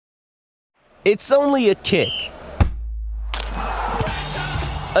It's only a kick,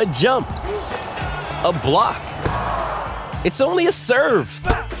 a jump, a block. It's only a serve.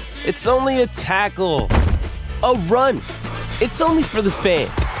 It's only a tackle, a run. It's only for the fans.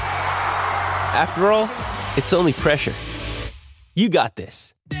 After all, it's only pressure. You got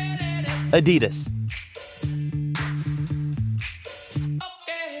this. Adidas.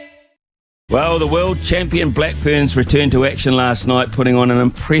 Well, the world champion Black Ferns returned to action last night, putting on an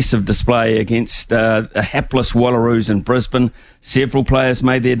impressive display against a hapless Wallaroos in Brisbane. Several players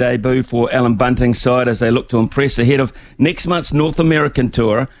made their debut for Alan Bunting's side as they look to impress ahead of next month's North American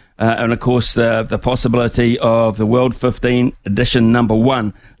tour. And, of course, the possibility of the World 15 edition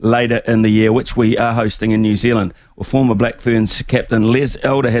 #1 later in the year, which we are hosting in New Zealand. Well, former Black Ferns captain Les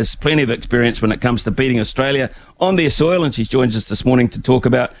Elder has plenty of experience when it comes to beating Australia on their soil, and she joins us this morning to talk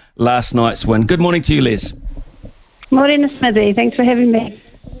about last night's win. Good morning to you, Les. Morning, Smithy. Thanks for having me.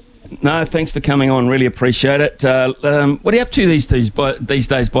 No, thanks for coming on. Really appreciate it. What are you up to these days, by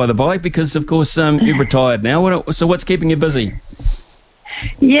the by? Because, of course, you've retired now. So what's keeping you busy?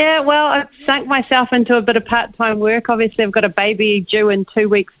 Yeah, well, I've sunk myself into a bit of part-time work. Obviously, I've got a baby due in 2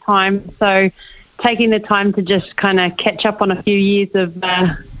 weeks' time, so taking the time to just kind of catch up on a few years of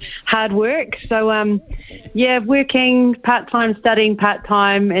hard work. So, working part-time, studying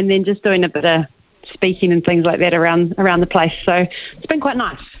part-time, and then just doing a bit of speaking and things like that around the place. So it's been quite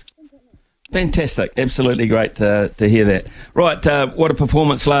nice. Fantastic. Absolutely great to hear that. Right, what a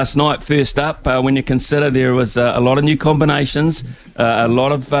performance last night. First up, when you consider there was a lot of new combinations, a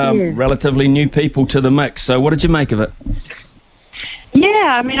lot of relatively new people to the mix. So what did you make of it?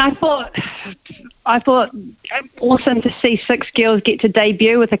 Yeah, I mean, I thought awesome to see 6 girls get to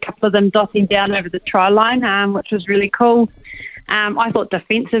debut, with a couple of them dotting down over the try line, which was really cool. I thought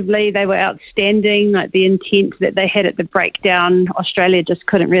defensively they were outstanding. Like, the intent that they had at the breakdown, Australia just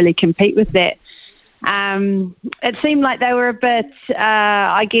couldn't really compete with that. It seemed like they were a bit,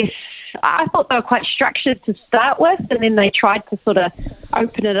 I thought they were quite structured to start with, and then they tried to sort of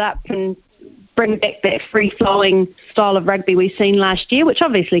open it up and bring back that free-flowing style of rugby we've seen last year, which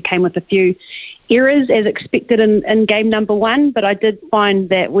obviously came with a few errors as expected in game #1. But I did find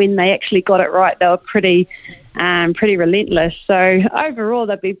that when they actually got it right, they were pretty relentless. So overall,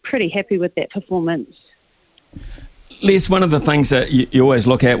 they'd be pretty happy with that performance. Les, one of the things that you always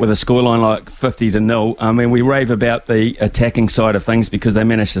look at with a scoreline like 50-0, I mean, we rave about the attacking side of things because they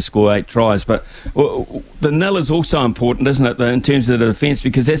managed to score 8 tries, but the nil is also important, isn't it, in terms of the defence,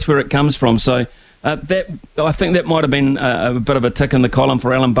 because that's where it comes from. So I think that might have been a bit of a tick in the column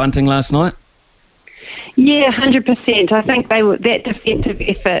for Alan Bunting last night. Yeah, 100%. I think they were that defensive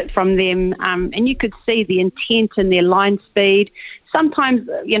effort from them, and you could see the intent in their line speed. Sometimes,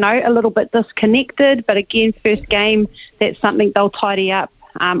 a little bit disconnected, but again, first game, that's something they'll tidy up.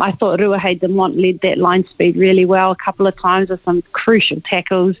 I thought Ruahei Demont led that line speed really well a couple of times with some crucial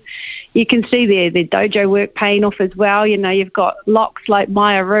tackles. You can see their dojo work paying off as well. You've got locks like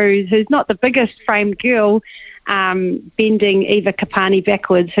Wallaroos, who's not the biggest framed girl, bending Eva Kapani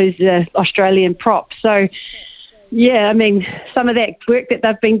backwards, who's the Australian prop. So, yeah, I mean, some of that work that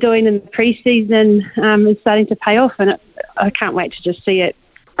they've been doing in the pre-season is starting to pay off, and I can't wait to just see it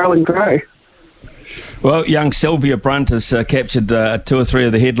grow and grow. Well, young Sylvia Brunt has captured 2 or 3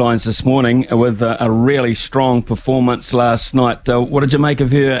 of the headlines this morning with a really strong performance last night. What did you make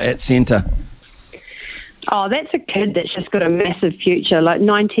of her at centre? Oh, that's a kid that's just got a massive future, like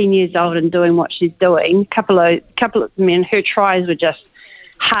 19 years old and doing what she's doing. Couple of her tries were just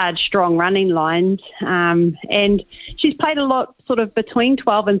hard, strong running lines. And she's played a lot sort of between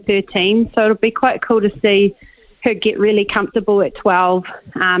 12 and 13, so it'll be quite cool to see her get really comfortable at 12,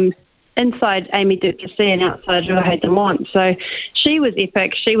 inside Amy Duplessis and outside Ruahei Demont. So she was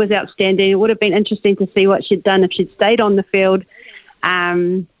epic. She was outstanding. It would have been interesting to see what she'd done if she'd stayed on the field.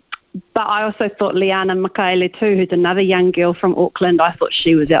 But I also thought Liana Makaele too, who's another young girl from Auckland, I thought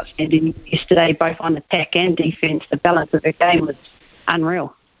she was outstanding yesterday, both on attack and defence. The balance of her game was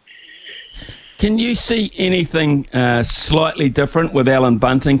unreal. Can you see anything slightly different with Alan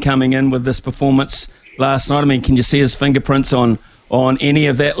Bunting coming in with this performance last night? I mean, can you see his fingerprints on any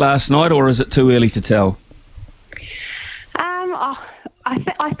of that last night, or is it too early to tell?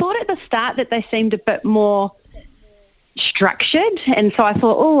 I thought at the start that they seemed a bit more structured, and so I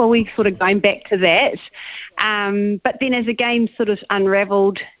thought, are we sort of going back to that? But then as the game sort of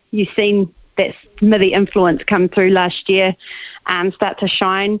unravelled, you've seen that Smithy influence come through last year start to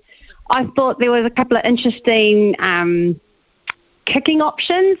shine. I thought there was a couple of interesting kicking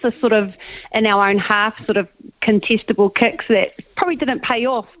options, a sort of in our own half, sort of contestable kicks that probably didn't pay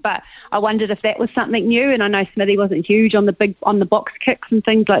off, but I wondered if that was something new, and I know Smithy wasn't huge on the box kicks and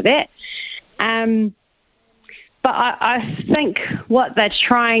things like that. But I think what they're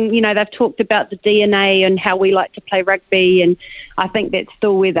trying, they've talked about the DNA and how we like to play rugby, and I think that's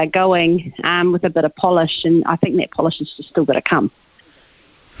still where they're going with a bit of polish, and I think that polish is just still going to come.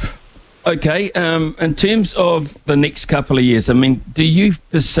 Okay, in terms of the next couple of years, I mean, do you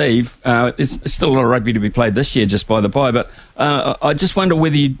perceive, there's still a lot of rugby to be played this year, just by the by, but I just wonder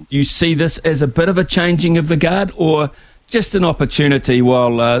whether you see this as a bit of a changing of the guard, or just an opportunity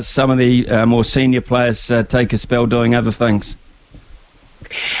while some of the more senior players take a spell doing other things?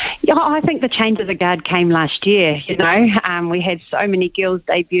 Yeah, I think the change of the guard came last year, We had so many girls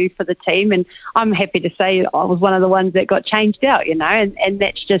debut for the team, and I'm happy to say I was one of the ones that got changed out, and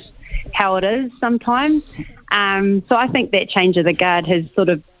that's just how it is sometimes. So I think that change of the guard has sort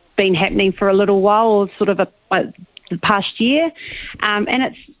of been happening for a little while, or sort of the past year,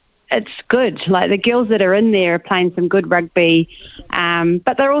 and it's good. Like, the girls that are in there are playing some good rugby,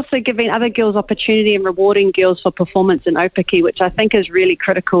 but they're also giving other girls opportunity and rewarding girls for performance in Opaki, which I think is really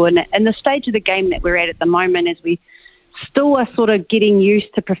critical. And the stage of the game that we're at the moment, is we still are sort of getting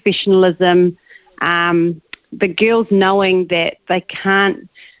used to professionalism, the girls knowing that they can't,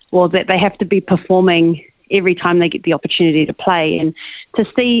 that they have to be performing every time they get the opportunity to play. And to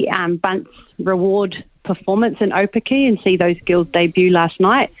see Bunts reward performance in Opaki and see those girls debut last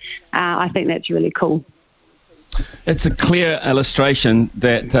night, I think that's really cool. It's a clear illustration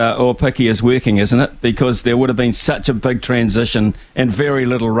that Opaki is working, isn't it? Because there would have been such a big transition and very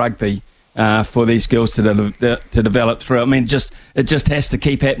little rugby for these girls to develop through. I mean, it just has to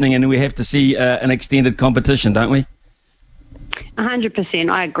keep happening, and we have to see an extended competition, don't we? 100%,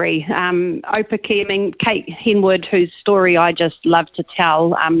 I agree. Opaki, I mean, Kate Henwood, whose story I just love to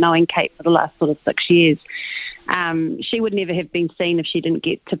tell, knowing Kate for the last sort of 6 years, she would never have been seen if she didn't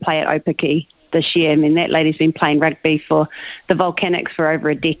get to play at Opaki this year. I mean, that lady's been playing rugby for the Volcanics for over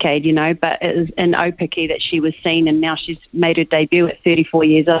a decade, but it was in Opaki that she was seen, and now she's made her debut at 34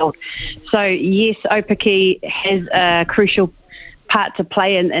 years old. So, yes, Opaki has a crucial part to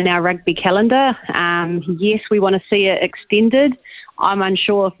play in our rugby calendar. Yes, we want to see it extended. I'm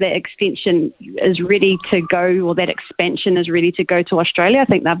unsure if that extension is ready to go, or that expansion is ready to go to Australia. I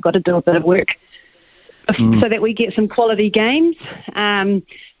think they've got to do a bit of work so that we get some quality games.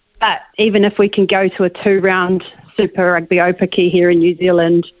 But even if we can go to a 2-round Super Rugby Opaki here in New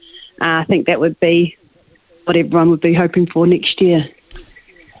Zealand, I think that would be what everyone would be hoping for next year.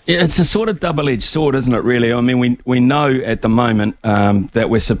 Yeah, it's a sort of double-edged sword, isn't it, really? I mean, we know at the moment that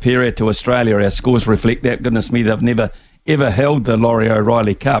we're superior to Australia. Our scores reflect that. Goodness me, they've never, ever held the Laurie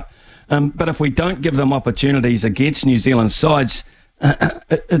O'Reilly Cup. But if we don't give them opportunities against New Zealand sides,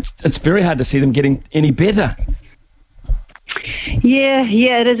 it's very hard to see them getting any better. Yeah,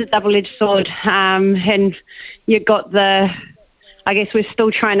 it is a double-edged sword. And you've got I guess we're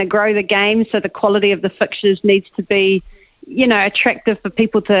still trying to grow the game, so the quality of the fixtures needs to be attractive for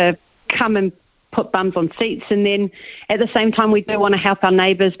people to come and put bums on seats. And then at the same time, we do want to help our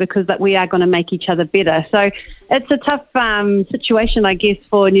neighbours, because that we are going to make each other better. So it's a tough situation, I guess,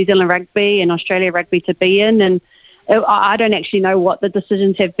 for New Zealand rugby and Australia rugby to be in. And I don't actually know what the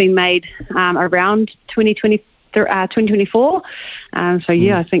decisions have been made around 2024.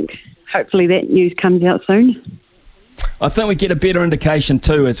 I think hopefully that news comes out soon. I think we get a better indication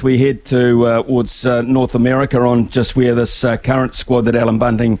too as we head towards North America on just where this current squad that Alan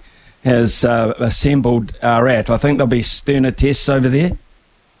Bunting has assembled are at. I think there'll be sterner tests over there.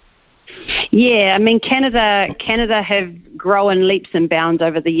 Yeah, I mean, Canada have grown leaps and bounds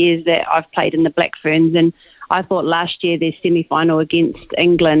over the years that I've played in the Black Ferns, and I thought last year their semi-final against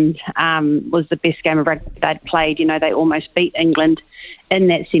England was the best game of rugby they'd played. They almost beat England in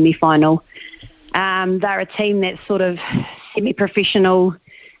that semi-final. They're a team that's sort of semi-professional.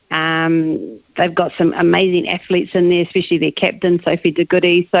 They've got some amazing athletes in there, especially their captain, Sophie de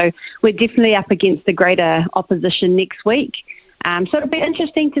Goody. So we're definitely up against the greater opposition next week. So it'll be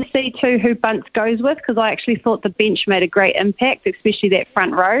interesting to see too who Bunts goes with, because I actually thought the bench made a great impact, especially that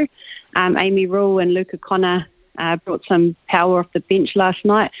front row. Amy Rule and Luca Connor brought some power off the bench last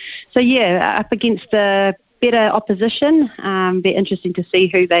night. So yeah, up against the better opposition. Be interesting to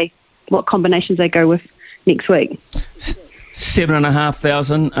see what combinations they go with next week.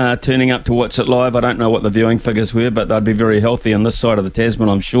 7,500 turning up to watch it live. I don't know what the viewing figures were, but they'd be very healthy on this side of the Tasman,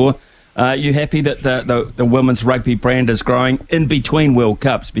 I'm sure. Are you happy that the women's rugby brand is growing in between World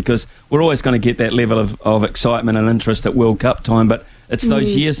Cups? Because we're always going to get that level of excitement and interest at World Cup time, but it's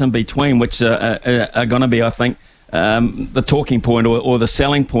those years in between which are going to be, I think, the talking point or the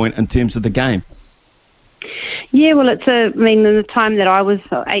selling point in terms of the game. Yeah, well, in the time that I was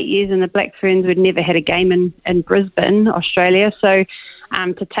 8 years in the Black Ferns, we'd never had a game in Brisbane, Australia. So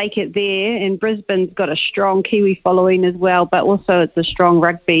to take it there. And Brisbane's got a strong Kiwi following as well, but also it's a strong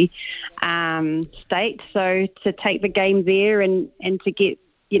rugby state. So to take the game there and to get,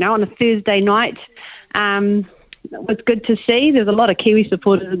 on a Thursday night, it was good to see. There's a lot of Kiwi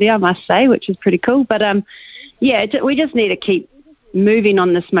supporters there, I must say, which is pretty cool. But, we just need to keep moving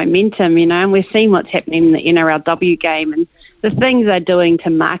on this momentum, and we're seeing what's happening in the NRLW game and the things they're doing to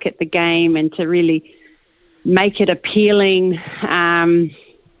market the game and to really make it appealing.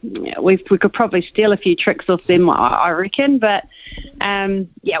 We could probably steal a few tricks off them, I reckon. But,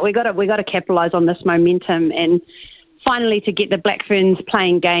 we got to capitalise on this momentum and finally to get the Black Ferns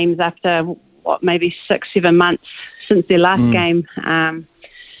playing games after, maybe 6-7 months since their last game.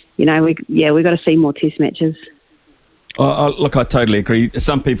 We've got to see more test matches. Look, I totally agree.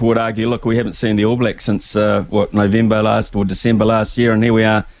 Some people would argue, look, we haven't seen the All Blacks since, November last or December last year, and here we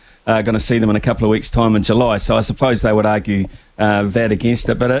are going to see them in a couple of weeks' time in July. So I suppose they would argue that against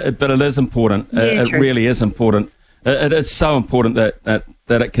it, but it is important. It really is important. It is so important that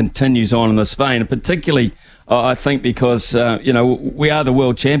it continues on in this vein, and particularly, I think, because, we are the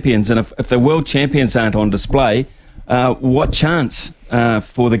world champions, and if the world champions aren't on display, what chance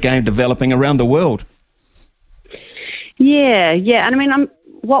for the game developing around the world? Yeah. And I mean,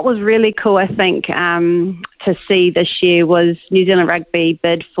 what was really cool, I think, to see this year was New Zealand Rugby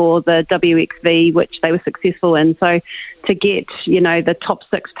bid for the WXV, which they were successful in. So to get, the top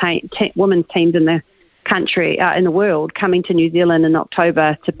 6 women's teams in the country, in the world, coming to New Zealand in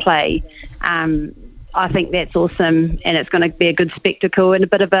October to play, I think that's awesome, and it's going to be a good spectacle and a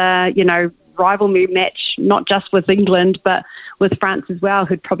bit of a, rivalry match, not just with England, but with France as well,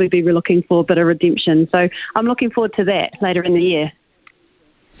 who'd probably be looking for a bit of redemption. So I'm looking forward to that later in the year.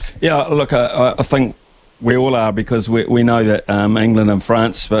 Yeah, look, I think we all are, because we know that England and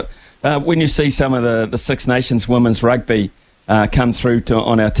France, but when you see some of the Six Nations women's rugby come through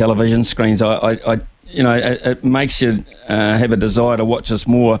on our television screens, it makes you have a desire to watch us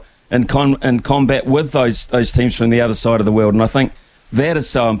more in combat with those teams from the other side of the world. And I think that is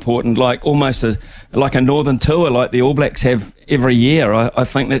so important, like almost like a northern tour like the All Blacks have every year. I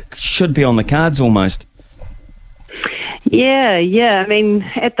think that should be on the cards almost. Yeah. I mean,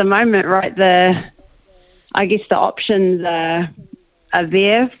 at the moment, right, I guess the options are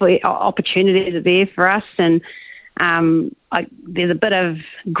there, opportunities are there for us, and there's a bit of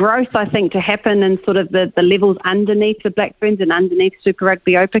growth, I think, to happen in sort of the levels underneath the Black Ferns and underneath Super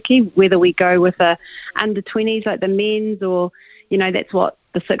Rugby Aupiki, whether we go with a under-20s like the men's, or, that's what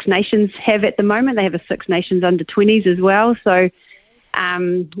the Six Nations have at the moment. They have a Six Nations under-20s as well. So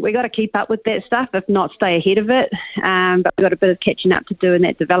we got to keep up with that stuff, if not stay ahead of it. But we've got a bit of catching up to do in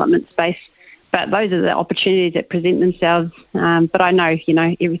that development space. But those are the opportunities that present themselves. But I know,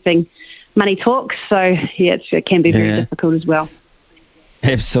 everything, money talks. So, it can be very difficult as well.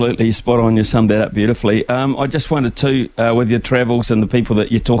 Absolutely, spot on. You summed that up beautifully. I just wanted to, with your travels and the people that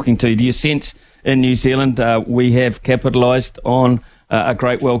you're talking to, do you sense in New Zealand we have capitalised on a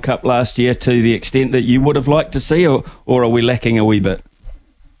great World Cup last year to the extent that you would have liked to see, or are we lacking a wee bit?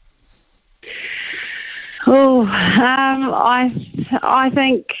 Oh, I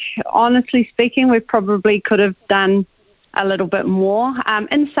think, honestly speaking, we probably could have done a little bit more.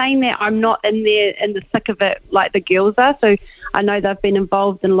 In saying that, I'm not in the thick of it like the girls are, so I know they've been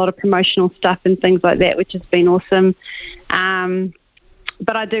involved in a lot of promotional stuff and things like that, which has been awesome.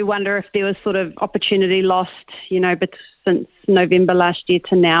 But I do wonder if there was sort of opportunity lost, but since November last year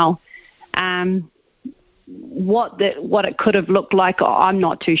to now. What it could have looked like, I'm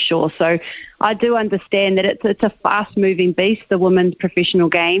not too sure. So I do understand that it's a fast-moving beast, the women's professional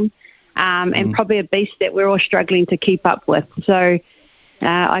game, and probably a beast that we're all struggling to keep up with. So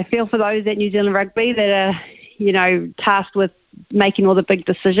I feel for those at New Zealand Rugby that are, tasked with making all the big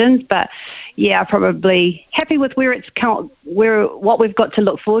decisions. But probably happy with what we've got to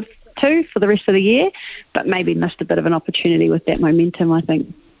look forward to for the rest of the year, but maybe missed a bit of an opportunity with that momentum, I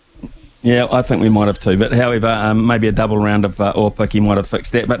think. Yeah, I think we might have too. But however, maybe a double round of Aupiki might have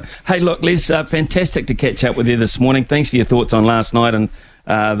fixed that. But hey, look, Les, fantastic to catch up with you this morning. Thanks for your thoughts on last night and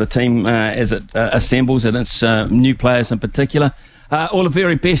the team as it assembles and its new players in particular. All the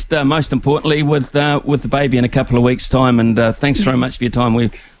very best, most importantly, with the baby in a couple of weeks' time. And thanks very much for your time.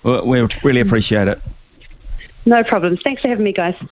 We really appreciate it. No problems. Thanks for having me, guys.